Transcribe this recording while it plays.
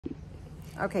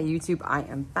Okay, YouTube, I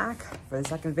am back for the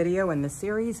second video in this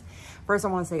series. First, I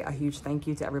want to say a huge thank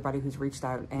you to everybody who's reached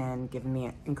out and given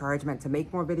me encouragement to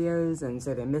make more videos and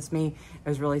say they miss me. It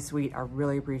was really sweet. I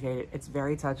really appreciate it. It's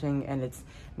very touching, and it's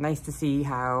nice to see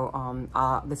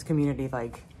how this community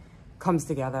comes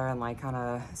together and kind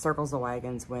of circles the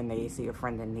wagons when they see a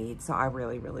friend in need. So I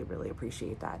really, really, really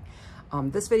appreciate that.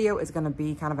 This video is going to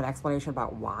be kind of an explanation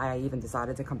about why I even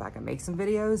decided to come back and make some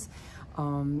videos.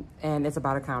 And it's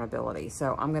about accountability.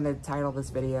 So I'm going to title this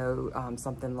video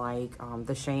something like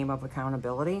The Shame of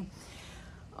Accountability.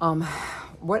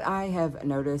 What I have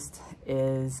noticed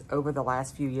is over the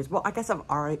last few years, well, I guess I've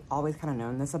always kind of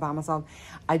known this about myself.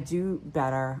 I do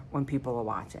better when people are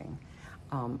watching.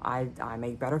 I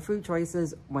make better food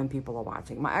choices when people are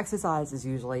watching. My exercise is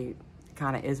usually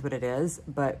kind of is what it is,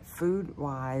 but food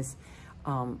wise,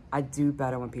 I do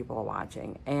better when people are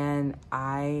watching. And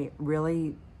I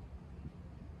really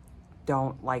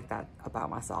don't like that about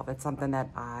myself. It's something that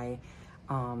I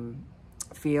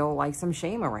feel like some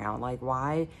shame around. Like,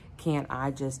 why can't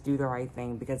I just do the right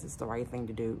thing because it's the right thing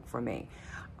to do for me?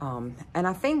 And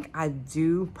I think I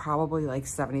do probably like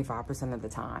 75% of the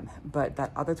time, but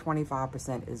that other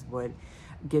 25% is what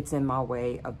gets in my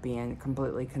way of being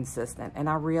completely consistent. And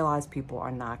I realize people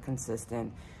are not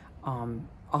consistent 100%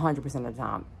 of the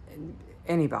time.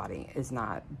 Anybody is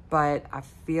not, but I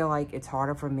feel like it's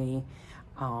harder for me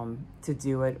to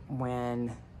do it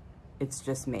when it's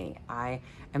just me. I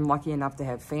am lucky enough to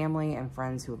have family and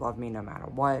friends who love me no matter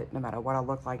what I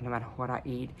look like, no matter what I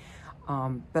eat.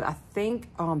 But I think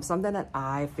something that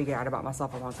I figured out about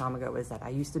myself a long time ago is that I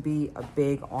used to be a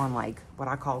big on what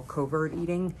I call covert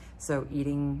eating. So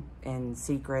eating in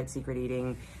secret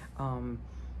eating,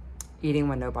 eating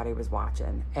when nobody was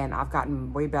watching. And I've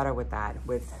gotten way better with that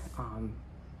with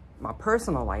my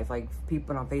personal life. Like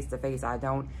people on face to face, I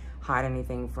don't hide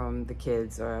anything from the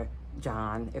kids or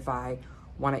John. If I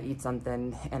want to eat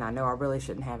something and I know I really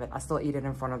shouldn't have it, I still eat it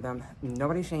in front of them.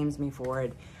 Nobody shames me for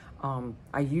it.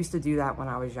 I used to do that when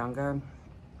I was younger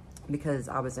because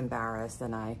I was embarrassed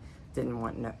and I didn't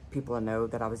want people to know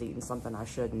that I was eating something I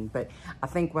shouldn't. But I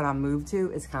think what I moved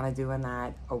to is kind of doing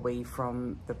that away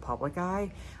from the public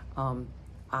eye.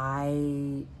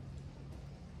 I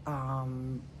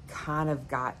kind of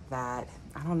got that,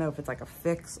 I don't know if it's like a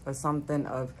fix or something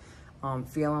of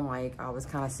feeling like I was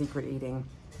kind of secret eating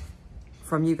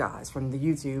from you guys, from the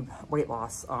YouTube weight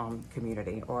loss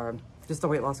community, or just the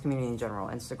weight loss community in general,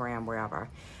 Instagram, wherever.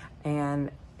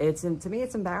 And to me,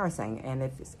 it's embarrassing, and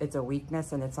it's a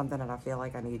weakness, and it's something that I feel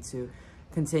like I need to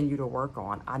continue to work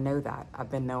on. I know that.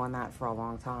 I've been knowing that for a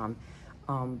long time.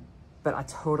 But I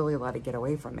totally let it get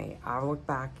away from me. I looked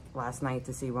back last night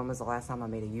to see when was the last time I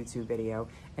made a YouTube video,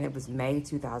 and it was May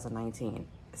 2019.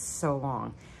 It's so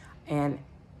long. And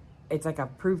it's like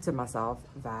I've proved to myself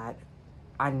that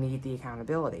I need the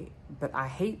accountability, but I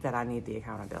hate that I need the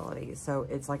accountability. So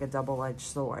it's like a double-edged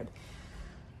sword.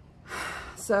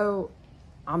 So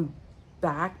I'm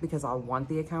back because I want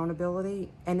the accountability.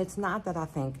 And it's not that I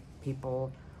think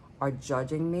people are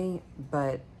judging me,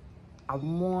 but I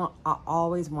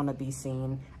always want to be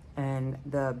seen in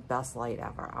the best light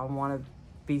ever. I want to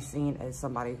be seen as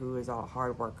somebody who is a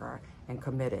hard worker and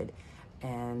committed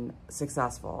and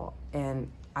successful.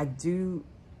 And I do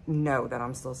know that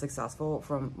I'm still successful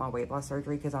from my weight loss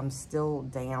surgery because I'm still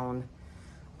down,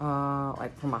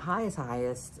 like from my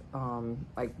highest,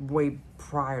 like way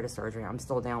prior to surgery, I'm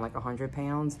still down like 100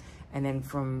 pounds. And then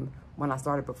from when I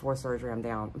started before surgery,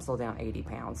 I'm still down 80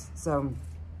 pounds. So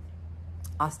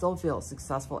I still feel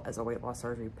successful as a weight loss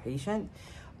surgery patient,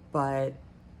 but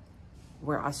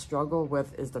where I struggle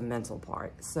with is the mental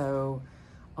part. So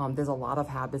there's a lot of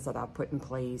habits that I've put in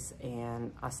place,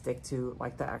 and I stick to,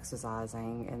 like the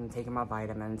exercising and taking my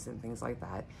vitamins and things like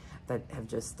that, that have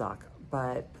just stuck.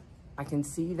 But I can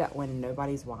see that when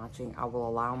nobody's watching, I will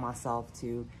allow myself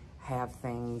to have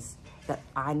things that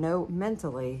I know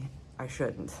mentally I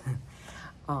shouldn't.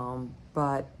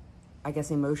 But I guess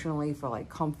emotionally, for like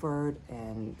comfort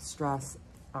and stress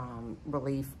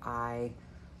relief, I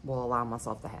will allow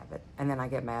myself to have it. And then I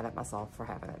get mad at myself for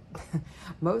having it.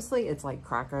 Mostly it's like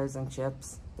crackers and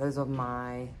chips. Those are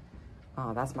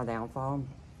that's my downfall.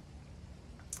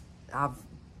 I've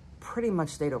pretty much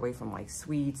stayed away from like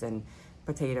sweets and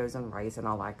potatoes and rice and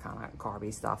all that kind of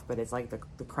carby stuff, but it's like the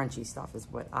crunchy stuff is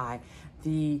what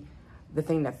the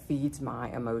thing that feeds my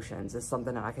emotions, is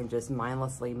something that I can just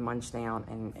mindlessly munch down,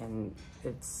 and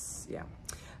it's, yeah.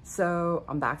 So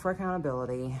I'm back for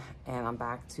accountability, and I'm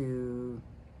back to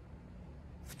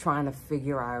trying to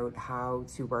figure out how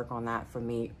to work on that for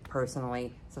me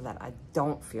personally so that I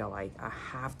don't feel like I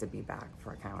have to be back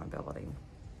for accountability.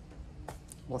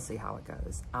 We'll see how it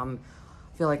goes. I'm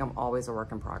I feel like I'm always a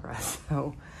work in progress.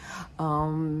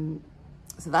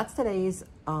 So that's today's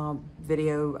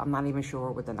video. I'm not even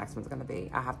sure what the next one's gonna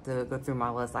be. I have to go through my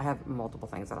list. I have multiple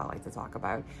things that I like to talk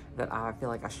about that I feel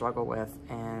like I struggle with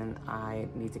and I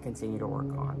need to continue to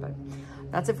work on.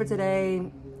 But that's it for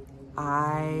today.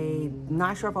 I'm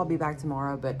not sure if I'll be back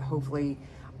tomorrow, but hopefully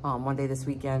one day this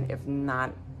weekend. If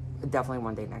not, definitely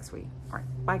one day next week. All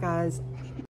right, bye guys.